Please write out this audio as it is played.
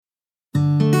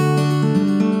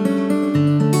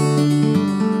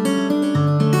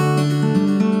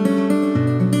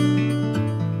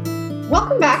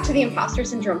the Imposter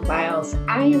Syndrome Files.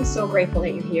 I am so grateful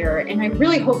that you're here, and I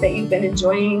really hope that you've been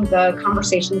enjoying the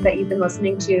conversations that you've been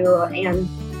listening to, and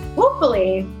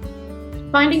hopefully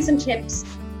finding some tips,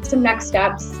 some next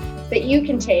steps that you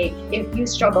can take if you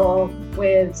struggle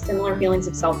with similar feelings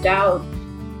of self-doubt,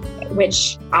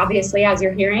 which obviously, as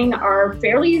you're hearing, are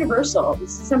fairly universal.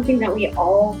 This is something that we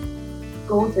all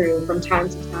go through from time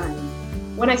to time.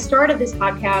 When I started this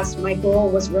podcast, my goal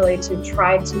was really to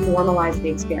try to normalize the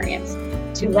experience,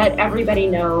 to let everybody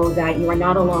know that you are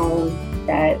not alone,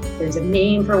 that there's a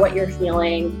name for what you're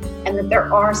feeling, and that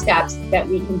there are steps that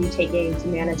we can be taking to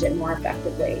manage it more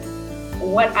effectively.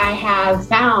 What I have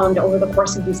found over the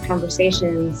course of these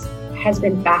conversations has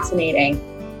been fascinating.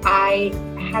 I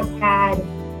have had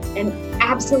an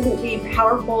absolutely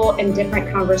powerful and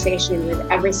different conversation with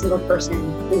every single person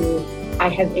who I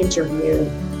have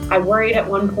interviewed. I worried at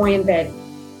one point that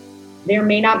there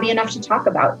may not be enough to talk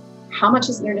about. How much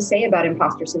is there to say about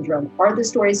imposter syndrome? Are the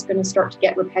stories going to start to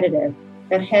get repetitive?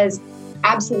 That has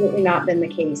absolutely not been the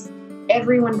case.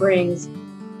 Everyone brings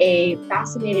a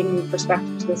fascinating new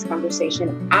perspective to this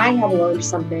conversation. I have learned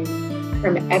something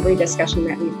from every discussion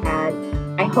that we've had.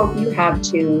 I hope you have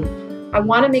too. I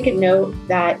want to make a note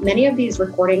that many of these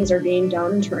recordings are being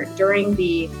done during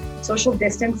the social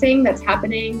distancing that's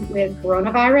happening with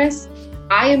coronavirus.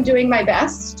 I am doing my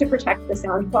best to protect the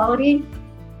sound quality,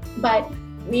 but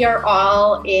we are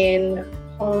all in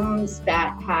homes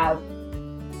that have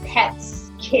pets,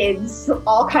 kids,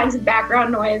 all kinds of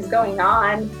background noise going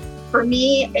on. For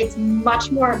me, it's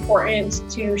much more important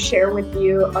to share with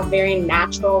you a very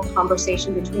natural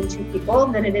conversation between two people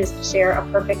than it is to share a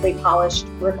perfectly polished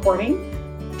recording.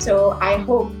 So I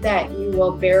hope that you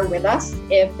will bear with us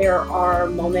if there are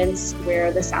moments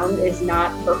where the sound is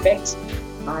not perfect.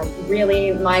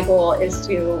 Really, my goal is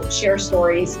to share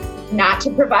stories, not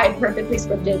to provide perfectly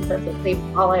scripted, perfectly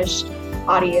polished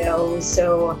audio.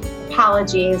 So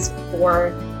apologies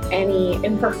for any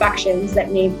imperfections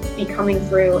that may be coming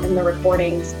through in the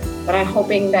recordings, but I'm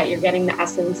hoping that you're getting the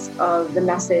essence of the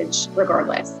message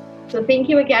regardless. So thank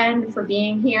you again for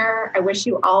being here. I wish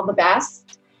you all the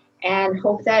best and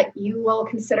hope that you will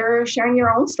consider sharing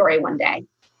your own story one day.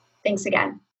 Thanks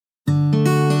again.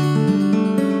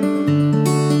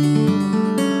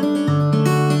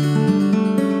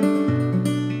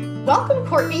 Welcome,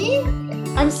 Courtney.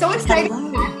 I'm so excited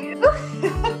to have you.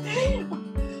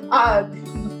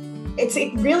 It's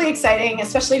really exciting,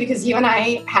 especially because you and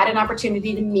I had an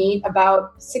opportunity to meet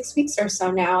about 6 weeks or so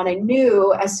now, and I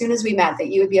knew as soon as we met that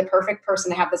you would be a perfect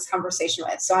person to have this conversation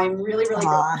with. So I'm really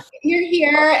glad you're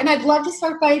here, and I'd love to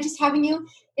start by just having you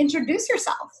introduce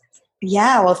yourself.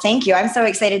 Yeah, well, thank you. I'm so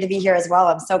excited to be here as well.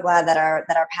 I'm so glad that our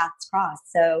paths cross.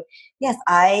 So, yes,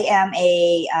 I am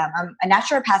I'm a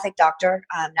naturopathic doctor,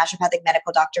 naturopathic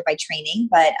medical doctor by training,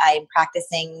 but I'm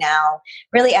practicing now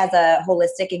really as a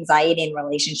holistic anxiety and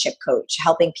relationship coach,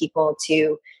 helping people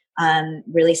to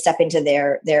really step into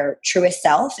their truest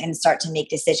self and start to make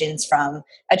decisions from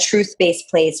a truth-based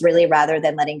place, really, rather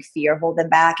than letting fear hold them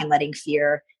back and letting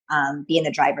fear be in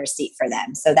the driver's seat for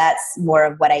them. So that's more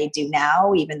of what I do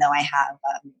now, even though I have,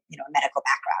 a medical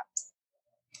background.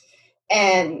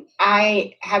 And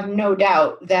I have no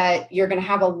doubt that you're going to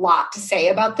have a lot to say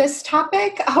about this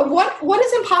topic. What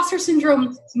does imposter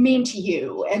syndrome mean to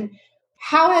you? And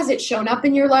how has it shown up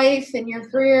in your life, in your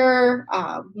career?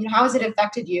 How has it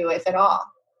affected you, if at all?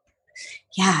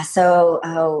 Yeah, so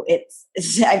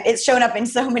it's shown up in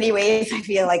so many ways. I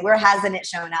feel like, where hasn't it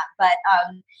shown up? But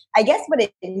I guess what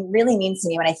it really means to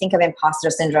me when I think of imposter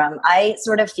syndrome, I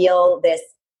sort of feel this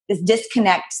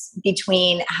disconnect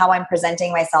between how I'm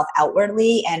presenting myself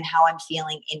outwardly and how I'm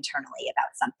feeling internally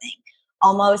about something.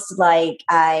 Almost like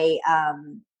I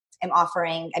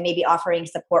may be offering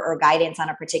support or guidance on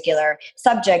a particular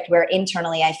subject where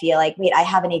internally I feel like, wait, I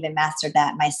haven't even mastered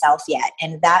that myself yet.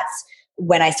 And that's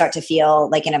when I start to feel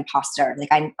like an imposter, like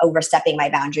I'm overstepping my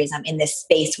boundaries. I'm in this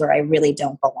space where I really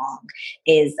don't belong,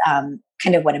 is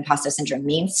kind of what imposter syndrome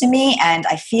means to me. And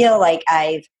I feel like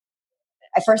I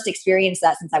first experienced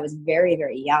that since I was very,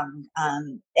 very young.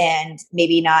 And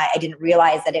I didn't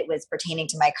realize that it was pertaining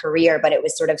to my career, but it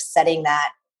was sort of setting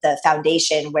the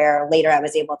foundation where later I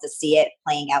was able to see it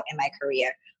playing out in my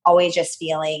career. Always just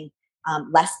feeling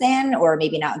less than, or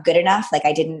maybe not good enough. Like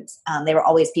I didn't, there were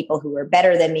always people who were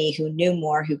better than me, who knew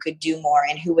more, who could do more.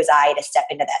 And who was I to step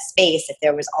into that space if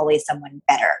there was always someone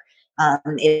better?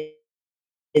 It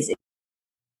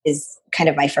is kind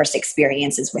of my first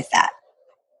experiences with that.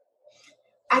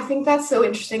 I think that's so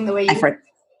interesting the way you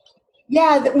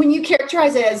when you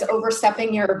characterize it as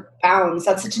overstepping your bounds,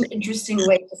 that's such an interesting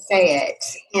way to say it.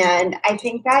 And I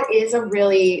think that is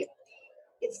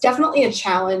it's definitely a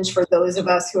challenge for those of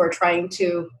us who are trying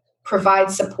to provide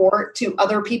support to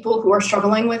other people who are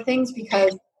struggling with things,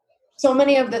 because so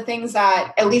many of the things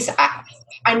that, at least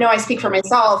I know I speak for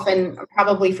myself and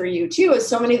probably for you too, is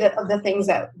so many of the things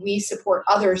that we support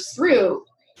others through,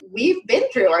 we've been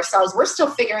through ourselves. We're still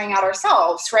figuring out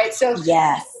ourselves, right? So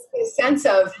yes, a sense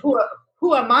of who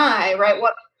am I, right?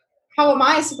 How am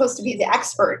I supposed to be the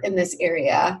expert in this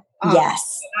area?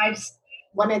 Yes.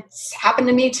 When it's happened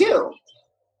to me too.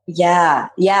 Yeah.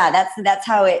 That's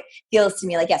how it feels to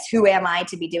me. Like, yes, who am I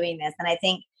to be doing this? And I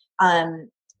think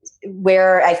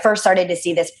where I first started to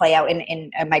see this play out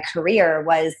in my career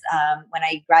was when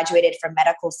I graduated from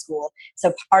medical school.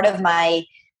 So part of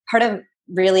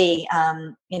really,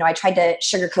 I tried to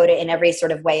sugarcoat it in every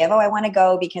sort of way of, I want to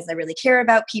go because I really care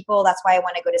about people. That's why I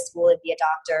want to go to school and be a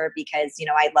doctor, because,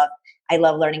 I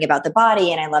love learning about the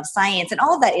body and I love science, and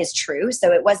all of that is true.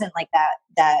 So it wasn't like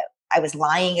that I was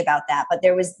lying about that, but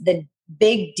there was the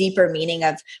big, deeper meaning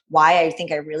of why I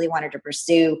think I really wanted to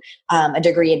pursue a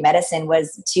degree in medicine,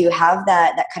 was to have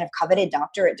that kind of coveted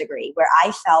doctorate degree, where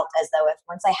I felt as though if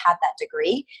once I had that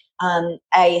degree,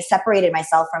 I separated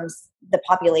myself from the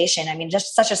population. I mean,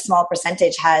 just such a small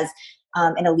percentage has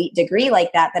an elite degree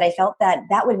like that I felt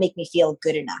that would make me feel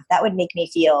good enough. That would make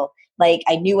me feel like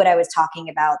I knew what I was talking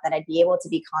about, that I'd be able to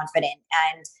be confident.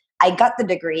 And I got the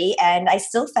degree and I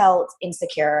still felt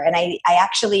insecure. And I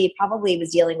actually probably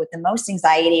was dealing with the most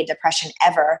anxiety and depression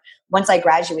ever once I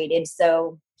graduated.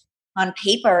 So on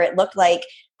paper, it looked like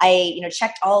I,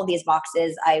 checked all of these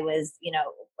boxes. I was,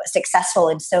 successful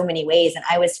in so many ways. And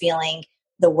I was feeling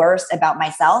the worst about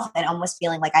myself and almost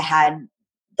feeling like I had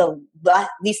the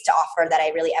least to offer that I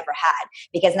really ever had.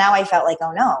 Because now I felt like,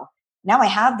 oh no, now I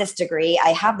have this degree, I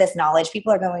have this knowledge.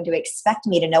 People are going to expect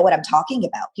me to know what I'm talking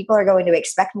about. People are going to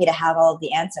expect me to have all of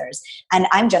the answers. And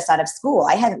I'm just out of school.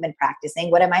 I haven't been practicing.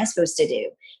 What am I supposed to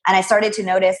do? And I started to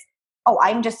notice,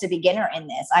 I'm just a beginner in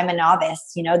this. I'm a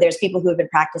novice. There's people who have been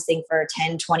practicing for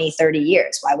 10, 20, 30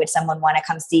 years. Why would someone want to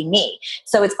come see me?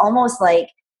 So it's almost like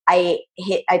I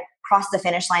crossed the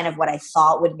finish line of what I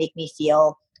thought would make me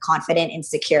feel confident and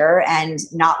secure and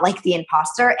not like the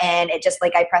imposter. And it just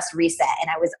like I pressed reset and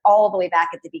I was all the way back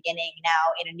at the beginning now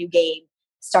in a new game,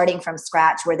 starting from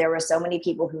scratch, where there were so many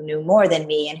people who knew more than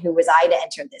me, and who was I to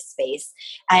enter this space.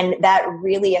 And that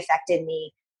really affected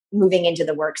me moving into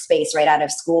the workspace right out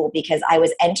of school, because I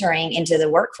was entering into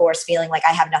the workforce feeling like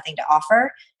I have nothing to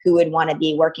offer. Who would want to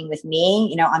be working with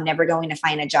me? I'm never going to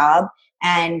find a job.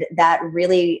 And that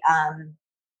really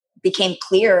became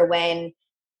clear when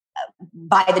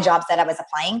by the jobs that I was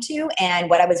applying to and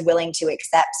what I was willing to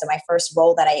accept. So my first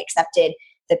role that I accepted,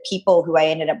 the people who I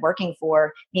ended up working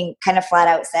for kind of flat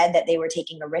out said that they were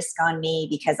taking a risk on me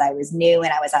because I was new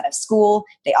and I was out of school.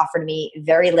 They offered me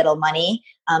very little money,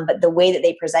 but the way that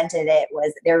they presented it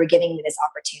was they were giving me this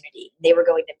opportunity. They were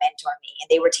going to mentor me and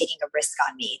they were taking a risk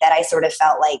on me that I sort of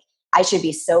felt like I should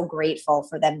be so grateful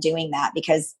for them doing that,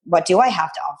 because what do I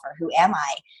have to offer? Who am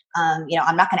I?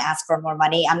 I'm not going to ask for more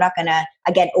money. I'm not going to,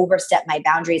 again, overstep my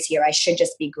boundaries here. I should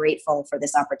just be grateful for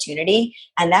this opportunity.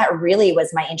 And that really was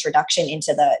my introduction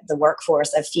into the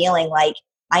workforce, of feeling like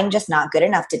I'm just not good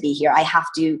enough to be here. I have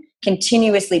to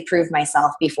continuously prove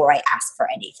myself before I ask for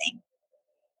anything.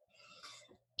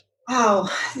 Wow.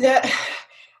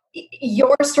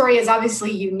 Your story is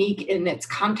obviously unique in its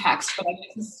context, but I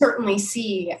can certainly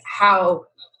see how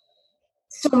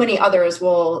so many others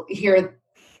will hear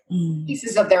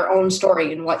pieces of their own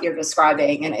story in what you're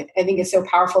describing. And I think it's so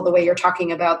powerful the way you're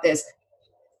talking about this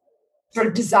sort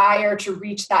of desire to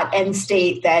reach that end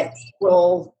state that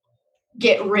will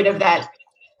get rid of that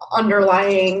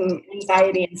underlying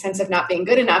anxiety and sense of not being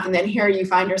good enough. And then here you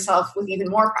find yourself with even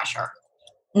more pressure.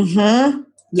 Mm-hmm.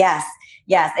 Yes.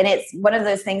 And it's one of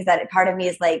those things that part of me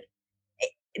is like,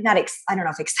 I don't know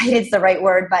if excited is the right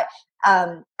word, but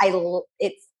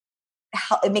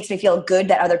it makes me feel good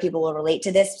that other people will relate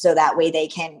to this, so that way they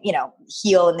can,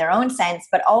 heal in their own sense,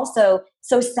 but also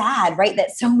so sad, right?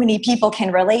 That so many people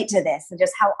can relate to this, and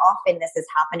just how often this is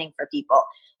happening for people.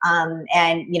 And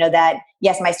that,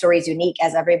 yes, my story is unique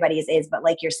as everybody's is, but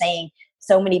like you're saying,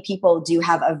 so many people do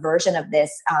have a version of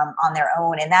this on their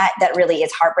own. And that really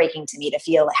is heartbreaking to me, to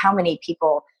feel how many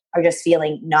people are just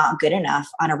feeling not good enough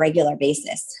on a regular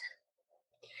basis.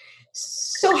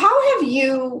 So how have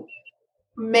you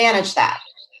managed that?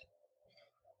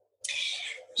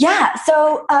 Yeah.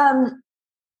 So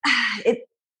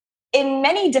in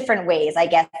many different ways, I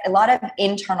guess, a lot of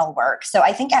internal work. So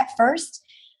I think at first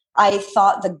I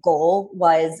thought the goal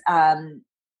was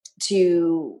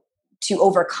to to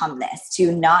overcome this,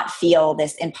 to not feel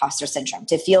this imposter syndrome,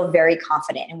 to feel very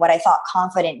confident. And what I thought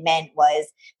confident meant was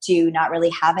to not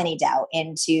really have any doubt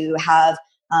and to have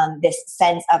this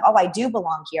sense of, oh, I do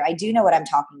belong here. I do know what I'm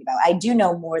talking about. I do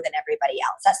know more than everybody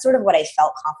else. That's sort of what I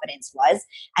felt confidence was,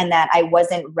 and that I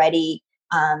wasn't ready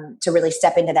to really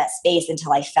step into that space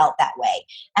until I felt that way.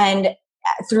 And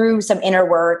through some inner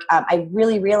work, I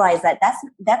really realized that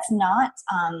that's not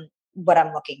what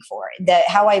I'm looking for. That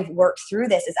how I've worked through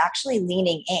this is actually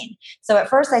leaning in. So at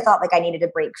first I thought like I needed to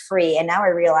break free. And now I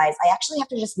realize I actually have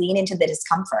to just lean into the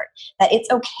discomfort, that it's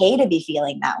okay to be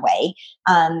feeling that way.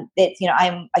 It's,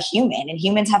 I'm a human and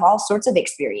humans have all sorts of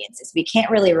experiences. We can't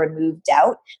really remove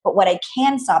doubt, but what I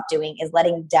can stop doing is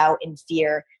letting doubt and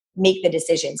fear make the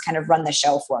decisions, kind of run the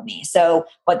show for me. So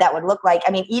what that would look like,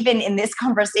 I mean, even in this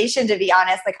conversation, to be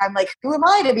honest, like I'm like, who am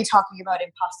I to be talking about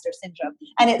imposter syndrome?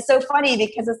 And it's so funny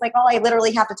because it's like all I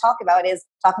literally have to talk about is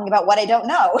talking about what I don't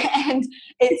know. And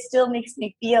it still makes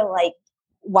me feel like,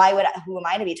 who am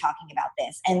I to be talking about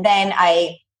this? And then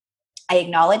I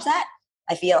acknowledge that.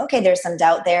 I feel, okay, there's some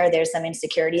doubt there. There's some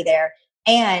insecurity there.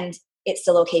 And it's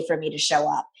still okay for me to show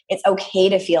up. It's okay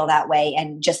to feel that way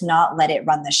and just not let it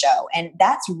run the show. And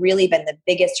that's really been the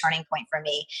biggest turning point for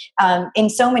me in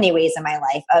so many ways in my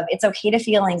life. Of it's okay to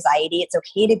feel anxiety. It's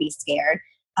okay to be scared.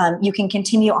 You can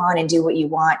continue on and do what you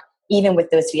want, even with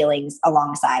those feelings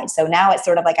alongside. So now it's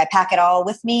sort of like I pack it all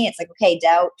with me. It's like, okay,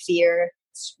 doubt, fear,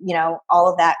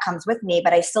 all of that comes with me,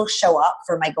 but I still show up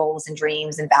for my goals and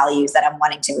dreams and values that I'm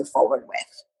wanting to move forward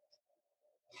with.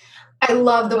 I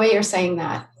love the way you're saying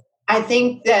that. I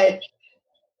think that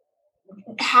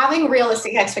having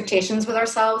realistic expectations with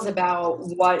ourselves about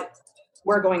what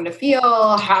we're going to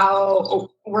feel, how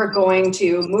we're going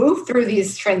to move through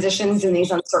these transitions and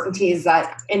these uncertainties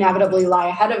that inevitably lie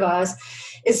ahead of us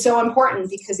is so important,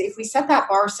 because if we set that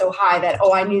bar so high that,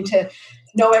 I need to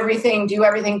know everything, do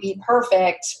everything, be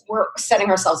perfect, we're setting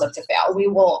ourselves up to fail. We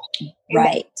will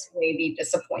be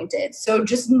disappointed. So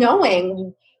just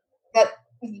knowing that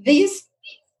these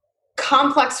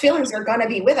complex feelings are going to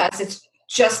be with us, it's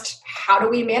just how do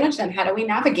we manage them? How do we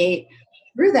navigate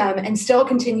through them and still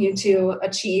continue to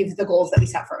achieve the goals that we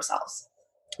set for ourselves?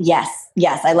 Yes.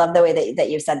 I love the way that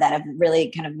you said that, of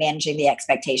really kind of managing the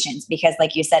expectations, because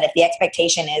like you said, if the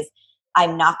expectation is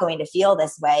I'm not going to feel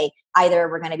this way, either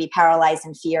we're going to be paralyzed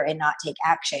in fear and not take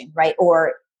action, right?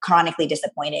 Or chronically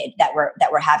disappointed that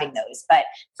we're having those. But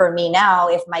for me now,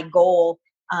 if my goal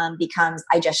becomes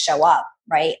I just show up,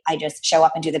 right? I just show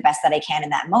up and do the best that I can in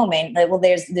that moment. Well,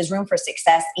 there's room for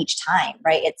success each time,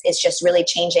 right? It's just really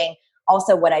changing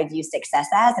also what I view success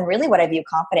as, and really what I view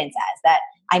confidence as. That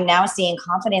I'm now seeing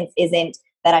confidence isn't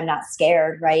that I'm not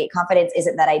scared, right? Confidence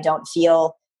isn't that I don't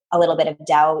feel a little bit of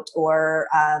doubt or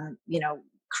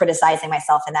criticizing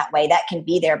myself in that way. That can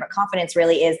be there, but confidence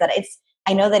really is that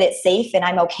I know that it's safe and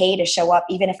I'm okay to show up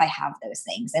even if I have those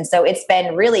things. And so it's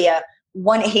been really a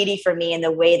 180 for me in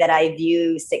the way that I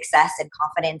view success and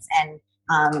confidence, and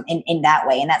in that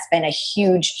way. And that's been a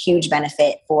huge, huge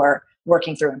benefit for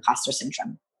working through imposter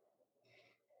syndrome.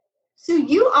 So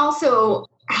you also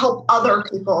help other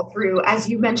people through, as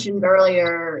you mentioned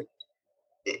earlier,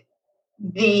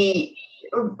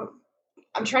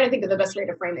 I'm trying to think of the best way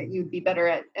to frame it. You'd be better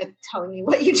at telling me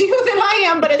what you do than I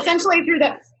am, but essentially through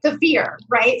the fear,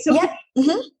 right? So yeah.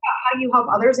 How you help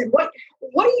others, and what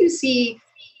do you see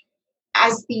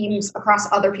as themes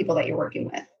across other people that you're working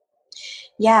with?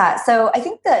 Yeah. So I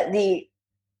think that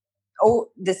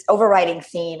this overriding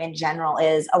theme in general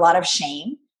is a lot of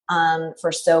shame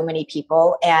for so many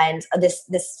people. And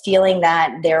this feeling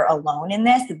that they're alone in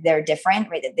this, that they're different,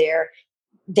 right? That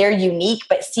they're unique,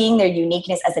 but seeing their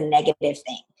uniqueness as a negative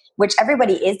thing, which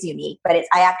everybody is unique, but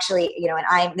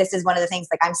this is one of the things,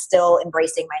 like I'm still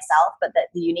embracing myself, but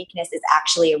the uniqueness is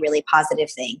actually a really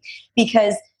positive thing,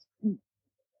 because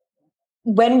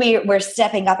when we're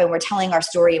stepping up and we're telling our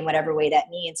story in whatever way that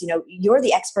means, you're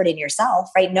the expert in yourself,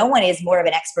 right? No one is more of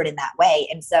an expert in that way.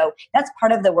 And so that's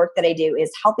part of the work that I do,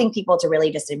 is helping people to really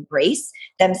just embrace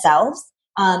themselves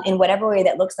in whatever way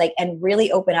that looks like, and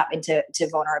really open up into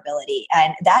vulnerability.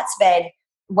 And that's been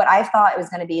what I thought was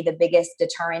going to be the biggest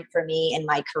deterrent for me in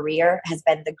my career, has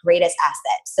been the greatest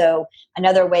asset. So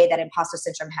another way that imposter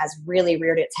syndrome has really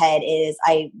reared its head is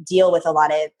I deal with a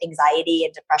lot of anxiety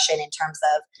and depression in terms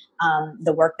of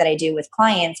the work that I do with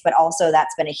clients, but also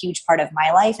that's been a huge part of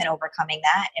my life and overcoming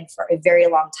that. And for a very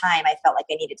long time, I felt like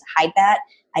I needed to hide that.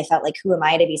 I felt like, who am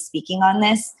I to be speaking on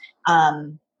this?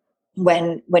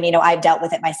 when I've dealt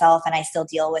with it myself, and I still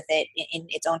deal with it in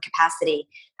its own capacity.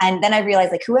 And then I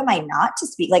realized, like, who am I not to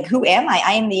speak? Like, who am I?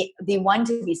 I am the one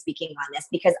to be speaking on this,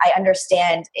 because I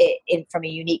understand it from a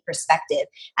unique perspective.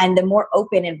 And the more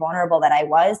open and vulnerable that I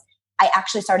was, I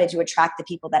actually started to attract the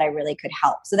people that I really could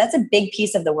help. So that's a big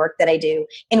piece of the work that I do,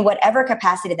 in whatever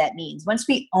capacity that means. Once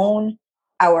we own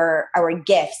our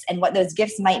gifts, and what those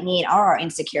gifts might mean are our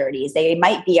insecurities, they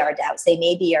might be our doubts, they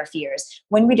may be our fears.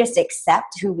 When we just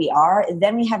accept who we are,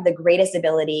 then we have the greatest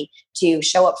ability to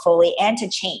show up fully and to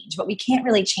change. But we can't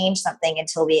really change something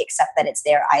until we accept that it's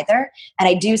there either. And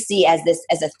I do see as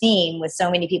a theme with so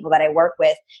many people that I work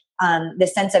with,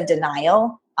 the sense of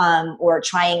denial, or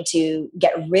trying to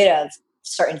get rid of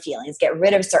certain feelings, get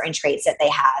rid of certain traits that they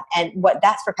have. And what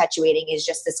that's perpetuating is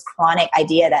just this chronic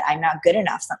idea that I'm not good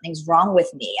enough. Something's wrong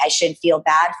with me. I should feel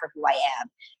bad for who I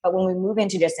am. But when we move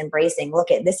into just embracing,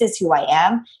 look at this is who I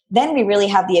am, then we really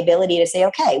have the ability to say,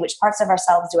 okay, which parts of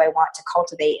ourselves do I want to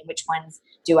cultivate, and which ones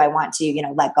do I want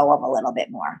to, let go of a little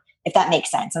bit more? If that makes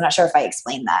sense. I'm not sure if I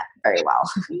explained that very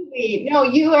well. No,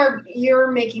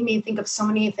 you're making me think of so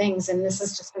many things, and this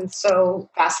has just been so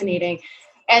fascinating.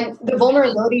 And the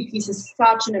vulnerability piece is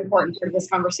such an important part of this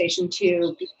conversation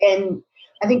too. And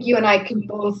I think you and I can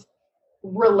both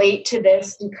relate to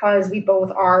this because we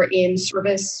both are in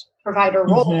service provider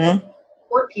roles,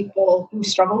 support people who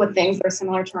struggle with things that are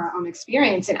similar to our own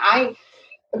experience. And I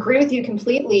agree with you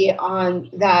completely on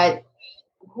that.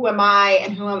 Who am I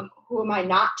and who am I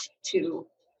not to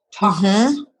talk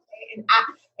to?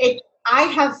 And I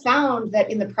have found that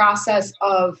in the process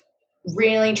of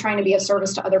really trying to be of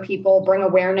service to other people, bring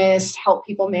awareness, help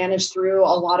people manage through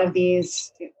a lot of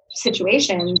these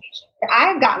situations,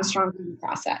 I've gotten stronger in the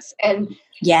process. And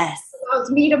yes, it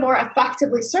allows me to more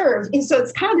effectively serve. And so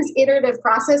it's kind of this iterative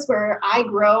process where I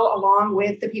grow along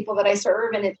with the people that I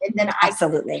serve, and then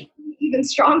absolutely I even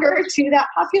stronger to that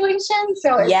population.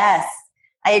 So yes,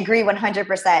 I agree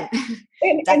 100%.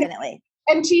 Definitely.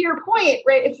 And to your point,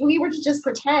 right, if we were to just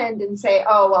pretend and say,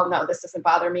 oh, well, no, this doesn't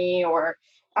bother me, or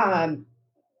I'm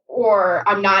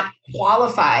not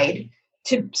qualified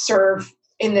to serve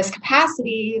in this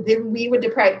capacity, then we would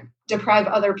deprive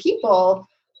other people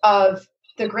of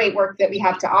the great work that we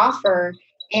have to offer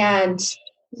and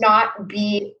not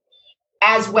be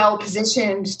as well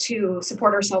positioned to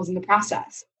support ourselves in the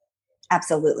process.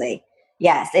 Absolutely.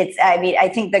 Yes.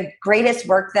 I think the greatest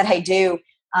work that I do,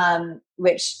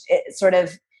 which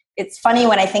it's funny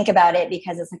when I think about it,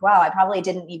 because it's like, wow, I probably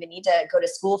didn't even need to go to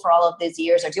school for all of these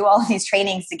years or do all of these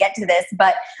trainings to get to this.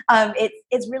 But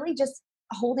it's really just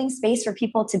holding space for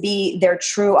people to be their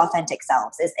true authentic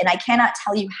selves. And I cannot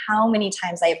tell you how many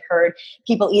times I've heard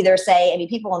people either say,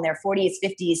 people in their 40s,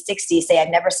 50s, 60s say, I've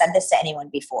never said this to anyone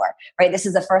before, right? This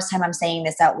is the first time I'm saying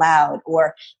this out loud.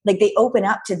 Or like they open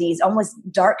up to these almost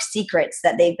dark secrets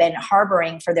that they've been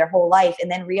harboring for their whole life,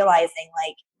 and then realizing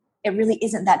like, it really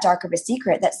isn't that dark of a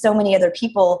secret, that so many other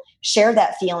people share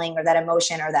that feeling or that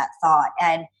emotion or that thought.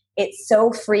 And it's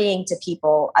so freeing to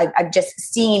people. I've just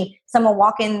seen someone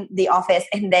walk in the office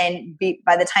and then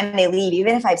by the time they leave,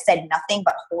 even if I've said nothing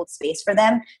but hold space for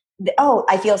them,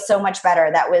 I feel so much better.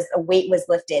 A weight was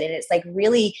lifted. And it's like,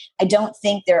 really, I don't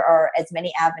think there are as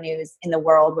many avenues in the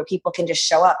world where people can just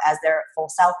show up as their full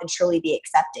self and truly be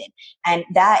accepted. And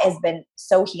that has been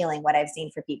so healing. What I've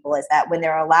seen for people is that when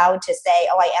they're allowed to say,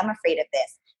 oh, I am afraid of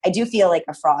this. I do feel like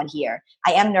a fraud here.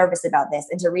 I am nervous about this.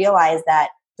 And to realize that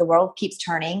the world keeps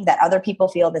turning, that other people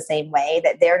feel the same way,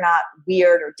 that they're not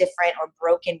weird or different or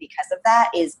broken because of that,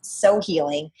 is so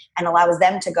healing and allows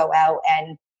them to go out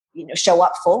and show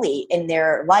up fully in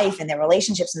their life and their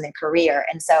relationships and their career.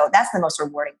 And so that's the most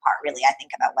rewarding part, really, I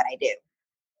think, about what I do.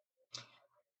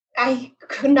 I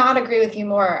could not agree with you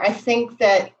more. I think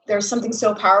that there's something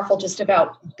so powerful just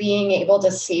about being able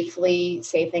to safely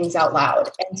say things out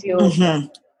loud and to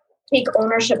take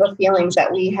ownership of feelings that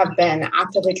we have been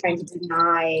actively trying to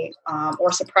deny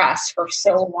or suppress for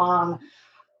so long.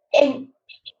 And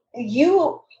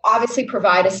you obviously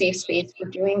provide a safe space for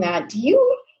doing that. Do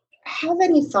you have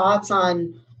any thoughts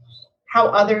on how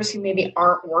others who maybe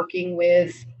aren't working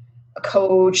with a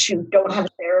coach, who don't have a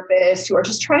therapist, who are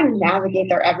just trying to navigate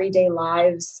their everyday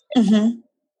lives,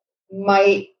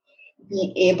 might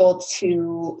be able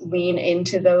to lean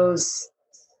into those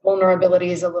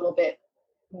vulnerabilities a little bit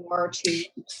more too?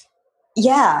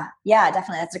 Yeah,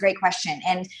 definitely. That's a great question.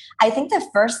 And I think the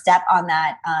first step on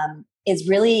that is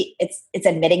really, it's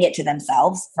admitting it to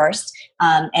themselves first,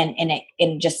 and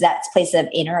in just that place of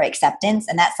inner acceptance.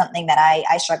 And that's something that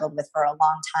I struggled with for a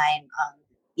long time,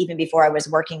 even before I was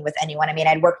working with anyone.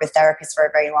 I'd worked with therapists for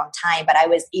a very long time, but I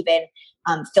was even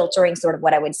filtering sort of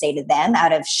what I would say to them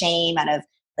out of shame, out of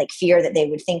like fear that they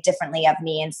would think differently of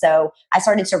me. And so I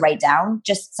started to write down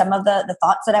just some of the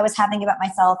thoughts that I was having about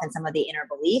myself and some of the inner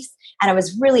beliefs. And I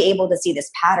was really able to see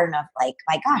this pattern of like,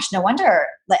 my gosh, no wonder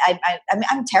like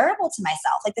I'm terrible to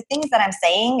myself. Like the things that I'm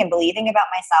saying and believing about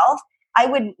myself, I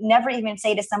would never even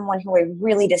say to someone who I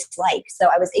really dislike. So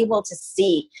I was able to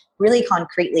see really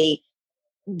concretely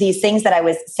these things that I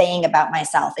was saying about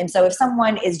myself. And so if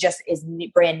someone is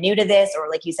brand new to this, or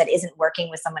like you said, isn't working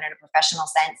with someone in a professional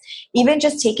sense, even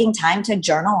just taking time to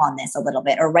journal on this a little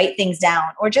bit or write things down,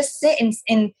 or just sit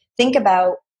and think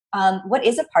about what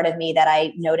is a part of me that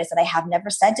I notice that I have never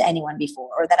said to anyone before,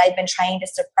 or that I've been trying to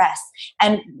suppress.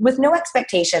 And with no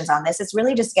expectations on this, it's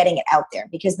really just getting it out there,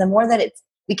 because the more that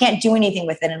we can't do anything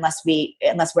with it unless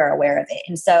we're aware of it.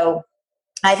 And so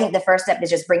I think the first step is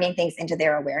just bringing things into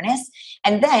their awareness.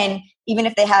 And then even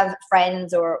if they have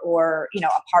friends or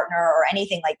a partner or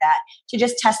anything like that, to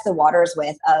just test the waters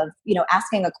of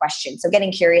asking a question. So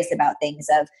getting curious about things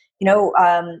of,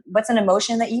 what's an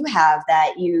emotion that you have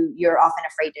that you're often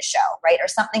afraid to show, right? Or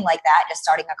something like that, just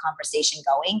starting a conversation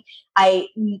going.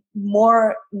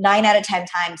 9 out of 10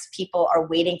 times people are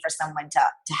waiting for someone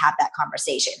to have that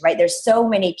conversation, right? There's so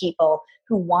many people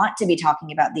who want to be talking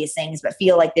about these things, but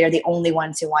feel like they're the only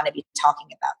ones who want to be talking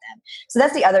about them. So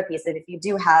that's the other piece, that if you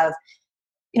do have,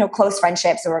 close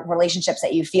friendships or relationships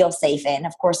that you feel safe in,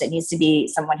 of course, it needs to be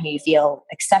someone who you feel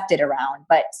accepted around.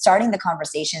 But starting the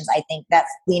conversations, I think that's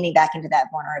leaning back into that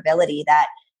vulnerability, that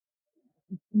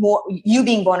you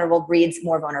being vulnerable breeds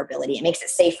more vulnerability. It makes it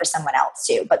safe for someone else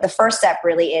too. But the first step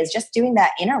really is just doing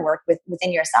that inner work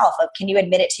within yourself of, can you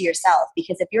admit it to yourself?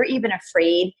 Because if you're even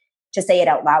afraid to say it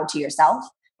out loud to yourself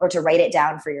or to write it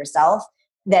down for yourself,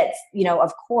 that,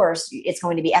 of course, it's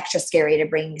going to be extra scary to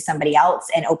bring somebody else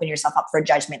and open yourself up for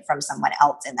judgment from someone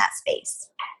else in that space.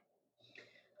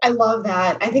 I love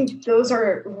that. I think those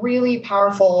are really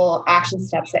powerful action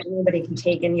steps that anybody can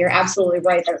take. And you're absolutely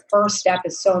right. That first step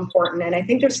is so important. And I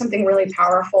think there's something really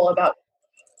powerful about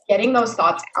getting those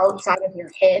thoughts outside of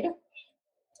your head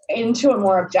into a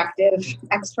more objective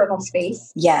external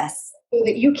space. Yes. So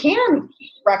that you can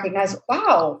recognize,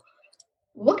 wow,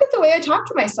 look at the way I talk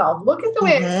to myself. Look at the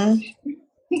way,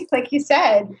 like you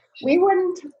said, we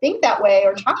wouldn't think that way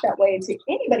or talk that way to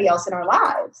anybody else in our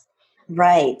lives.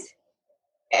 Right.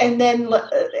 And then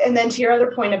to your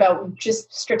other point about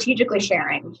just strategically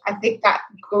sharing, I think that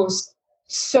goes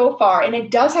so far, and it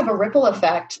does have a ripple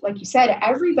effect. Like you said,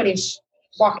 everybody's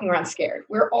walking around scared.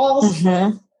 We're all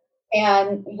scared,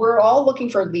 and we're all looking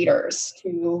for leaders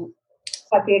to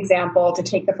set the example, to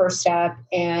take the first step.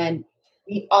 And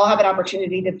we all have an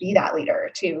opportunity to be that leader,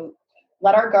 to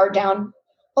let our guard down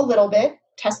a little bit,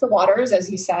 test the waters,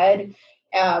 as you said,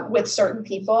 with certain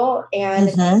people, and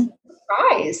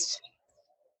surprised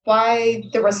by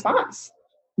the response.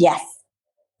 Yes.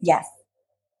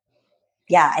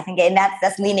 Yeah, I think, and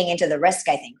that's leaning into the risk,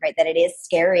 I think, right? That it is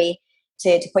scary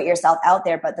to put yourself out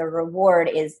there, but the reward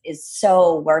is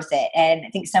so worth it. And I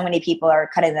think so many people are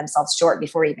cutting themselves short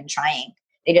before even trying.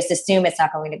 They just assume it's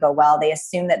not going to go well. They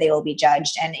assume that they will be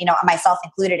judged. And, myself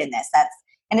included in this,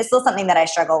 and it's still something that I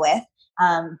struggle with.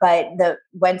 But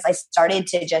once I started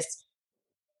to just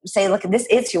say, look, this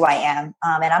is who I am,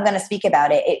 and I'm going to speak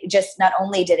about it. It just, not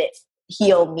only did it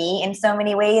heal me in so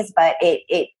many ways, but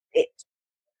it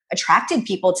attracted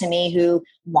people to me who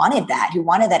wanted that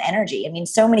energy. I mean,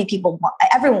 so many people,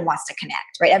 everyone wants to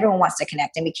connect, right? Everyone wants to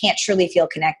connect, and we can't truly feel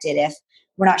connected if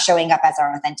we're not showing up as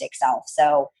our authentic self.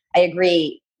 So I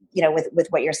agree, with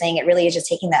what you're saying. It really is just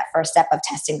taking that first step of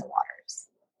testing the waters.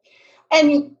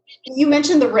 And you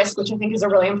mentioned the risk, which I think is a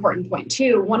really important point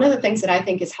too. One of the things that I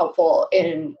think is helpful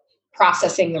in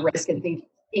processing the risk and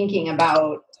thinking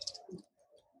about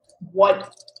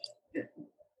what,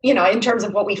 in terms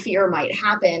of what we fear might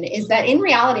happen, is that in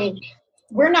reality,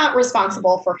 we're not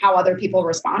responsible for how other people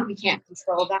respond. We can't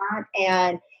control that.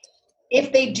 And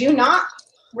if they do not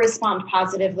respond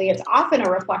positively, it's often a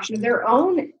reflection of their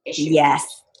own issues. Yes.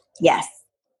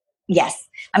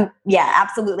 Yeah,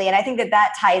 absolutely. And I think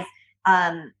that ties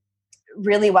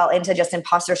really well into just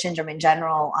imposter syndrome in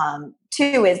general,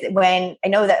 too, is when I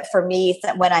know that for me,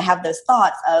 when I have those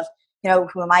thoughts of,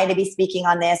 who am I to be speaking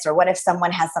on this? Or what if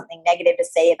someone has something negative to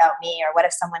say about me? Or what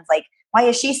if someone's like, why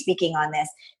is she speaking on this?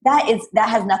 That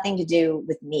has nothing to do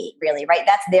with me, really, right?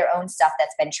 That's their own stuff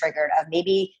that's been triggered, of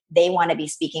maybe they want to be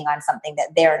speaking on something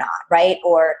that they're not, right?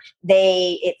 Or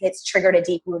it's triggered a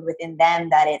deep wound within them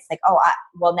that it's like,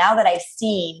 well, now that I've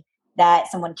seen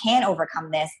that someone can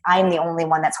overcome this, I'm the only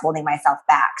one that's holding myself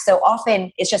back. So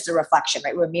often it's just a reflection,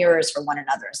 right? We're mirrors for one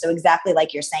another. So exactly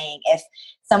like you're saying, if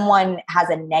someone has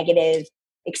a negative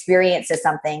experience to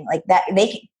something like that,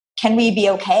 they can we be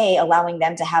okay allowing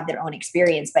them to have their own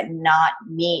experience, but not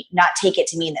take it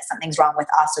to mean that something's wrong with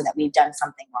us or that we've done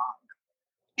something wrong?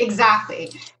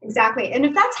 Exactly. And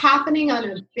if that's happening on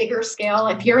a bigger scale,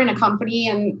 if you're in a company,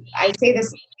 and I say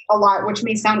this a lot, which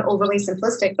may sound overly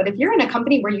simplistic, but if you're in a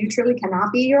company where you truly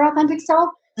cannot be your authentic self,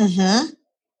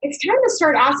 it's time to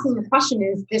start asking the question,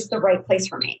 is this the right place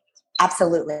for me?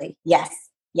 Absolutely. Yes.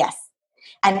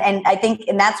 And I think,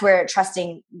 and that's where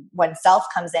trusting oneself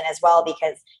comes in as well,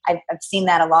 because I've seen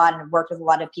that a lot and worked with a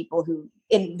lot of people who,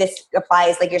 this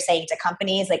applies, like you're saying, to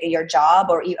companies, like your job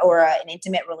or an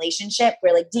intimate relationship,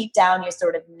 where like deep down you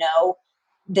sort of know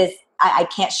this, I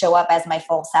can't show up as my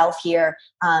full self here.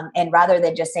 And rather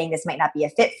than just saying this might not be a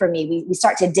fit for me, we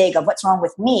start to dig of what's wrong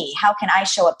with me. How can I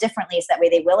show up differently so that way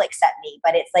they will accept me?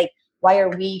 But it's like, why are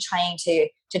we trying to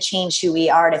change who we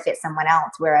are to fit someone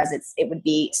else? Whereas it would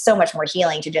be so much more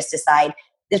healing to just decide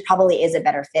there probably is a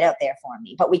better fit out there for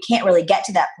me. But we can't really get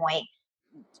to that point,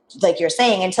 like you're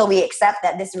saying, until we accept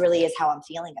that this really is how I'm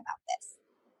feeling about this.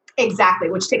 Exactly,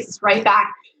 which takes us right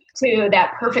back to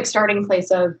that perfect starting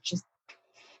place of just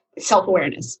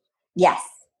self-awareness. Yes.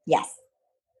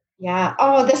 Yeah.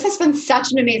 Oh, this has been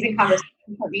such an amazing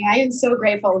conversation for me. I am so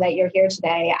grateful that you're here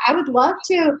today. I would love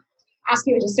to ask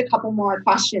you just a couple more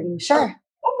questions. Sure.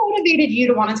 What motivated you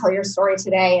to want to tell your story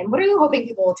today, and what are you hoping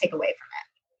people will take away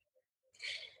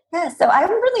from it? Yeah, so I'm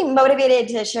really motivated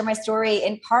to share my story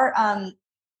in part. I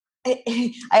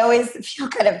always feel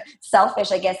kind of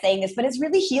selfish, I guess, saying this, but it's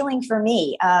really healing for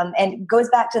me. And goes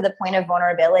back to the point of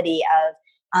vulnerability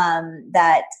of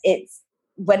that it's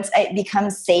once it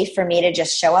becomes safe for me to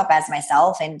just show up as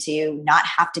myself and to not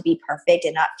have to be perfect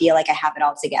and not feel like I have it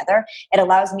all together. It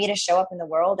allows me to show up in the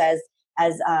world as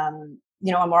a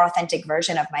more authentic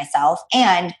version of myself.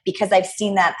 And because I've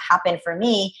seen that happen for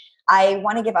me, I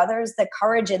want to give others the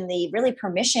courage and the really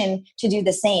permission to do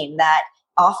the same, that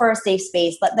offer a safe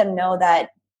space, let them know that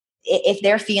if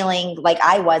they're feeling like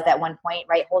I was at one point,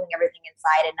 right, holding everything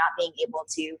inside and not being able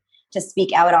to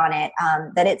speak out on it,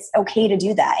 that it's okay to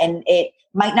do that. And it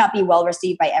might not be well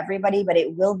received by everybody, but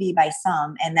it will be by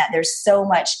some, and that there's so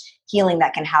much healing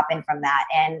that can happen from that.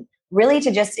 And really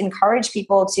to just encourage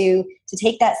people to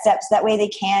take that step so that way they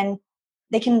can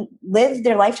live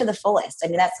their life to the fullest. I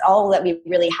mean, that's all that we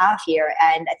really have here.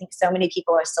 And I think so many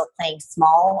people are still playing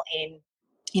small in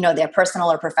their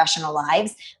personal or professional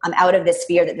lives, out of this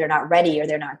fear that they're not ready or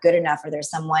they're not good enough or there's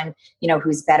someone,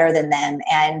 who's better than them.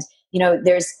 And,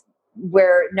 there's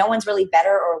where no one's really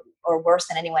better or worse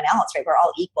than anyone else, right? We're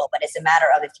all equal, but it's a matter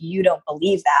of, if you don't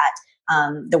believe that,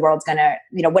 the world's going to,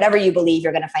 whatever you believe,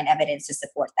 you're going to find evidence to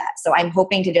support that. So I'm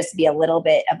hoping to just be a little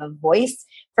bit of a voice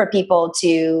for people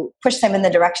to push them in the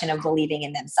direction of believing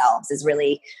in themselves is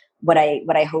really what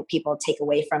I hope people take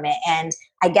away from it. And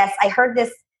I guess I heard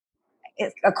this,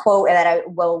 a quote that I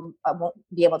won't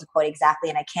be able to quote exactly,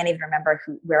 and I can't even remember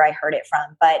where I heard it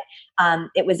from, but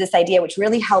it was this idea which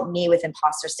really helped me with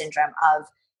imposter syndrome of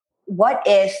what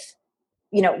if,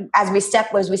 as we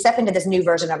step into this new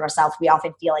version of ourselves, we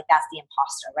often feel like that's the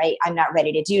imposter, right? I'm not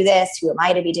ready to do this. Who am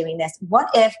I to be doing this? What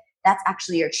if that's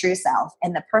actually your true self,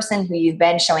 and the person who you've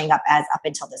been showing up as up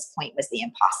until this point was the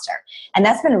imposter? And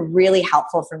that's been really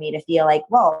helpful for me to feel like,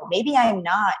 whoa, maybe I'm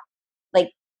not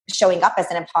like showing up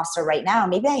as an imposter right now.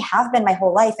 Maybe I have been my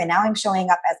whole life, and now I'm showing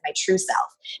up as my true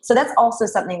self. So that's also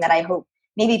something that I hope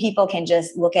maybe people can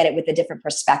just look at it with a different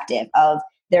perspective of,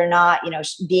 they're not,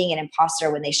 being an imposter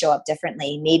when they show up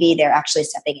differently. Maybe they're actually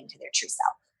stepping into their true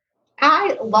self.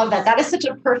 I love that. That is such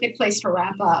a perfect place to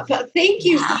wrap up. Thank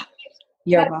you. Yeah.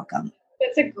 You're welcome.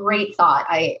 That's a great thought.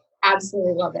 I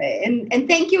absolutely love it. And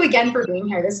thank you again for being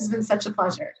here. This has been such a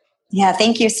pleasure. Yeah.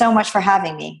 Thank you so much for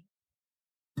having me.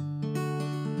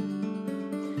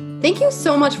 Thank you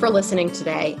so much for listening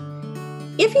today.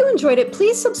 If you enjoyed it,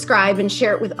 please subscribe and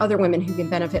share it with other women who can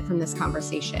benefit from this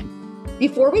conversation.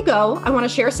 Before we go, I want to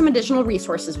share some additional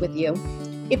resources with you.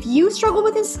 If you struggle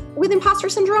with imposter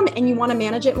syndrome and you want to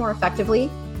manage it more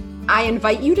effectively, I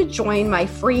invite you to join my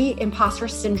free Imposter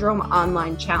Syndrome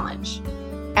online challenge.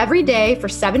 Every day for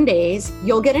 7 days,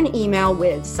 you'll get an email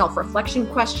with self-reflection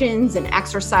questions and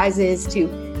exercises to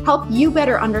help you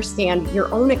better understand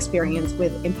your own experience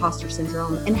with imposter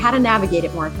syndrome and how to navigate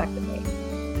it more effectively.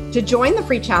 To join the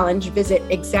free challenge, visit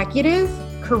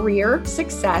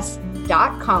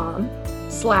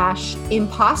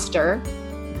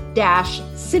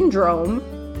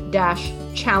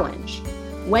executivecareersuccess.com/imposter-syndrome-challenge.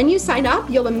 When you sign up,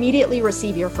 you'll immediately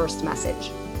receive your first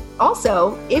message.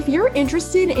 Also, if you're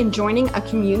interested in joining a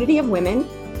community of women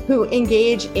who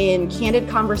engage in candid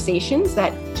conversations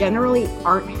that generally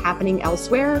aren't happening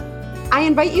elsewhere, I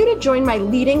invite you to join my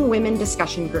Leading Women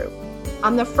discussion group.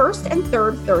 On the first and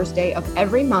third Thursday of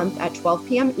every month at 12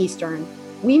 p.m. Eastern,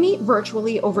 we meet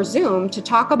virtually over Zoom to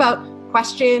talk about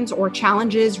questions or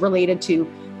challenges related to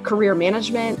career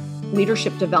management,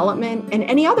 leadership development, and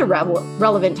any other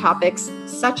relevant topics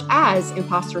such as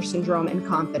imposter syndrome and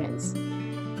confidence.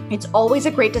 It's always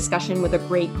a great discussion with a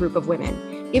great group of women.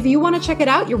 If you want to check it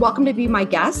out, you're welcome to be my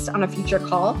guest on a future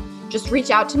call. Just reach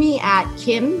out to me at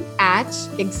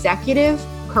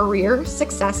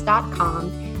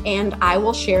kim@executivecareersuccess.com and I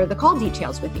will share the call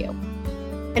details with you.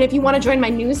 And if you want to join my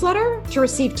newsletter to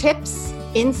receive tips,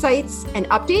 insights, and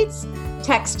updates,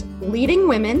 text Leading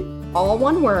Women, all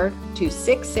one word, to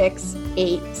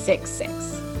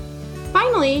 66866.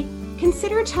 Finally,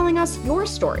 consider telling us your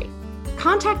story.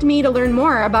 Contact me to learn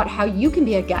more about how you can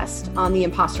be a guest on the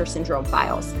Imposter Syndrome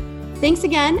Files. Thanks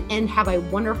again and have a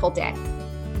wonderful day.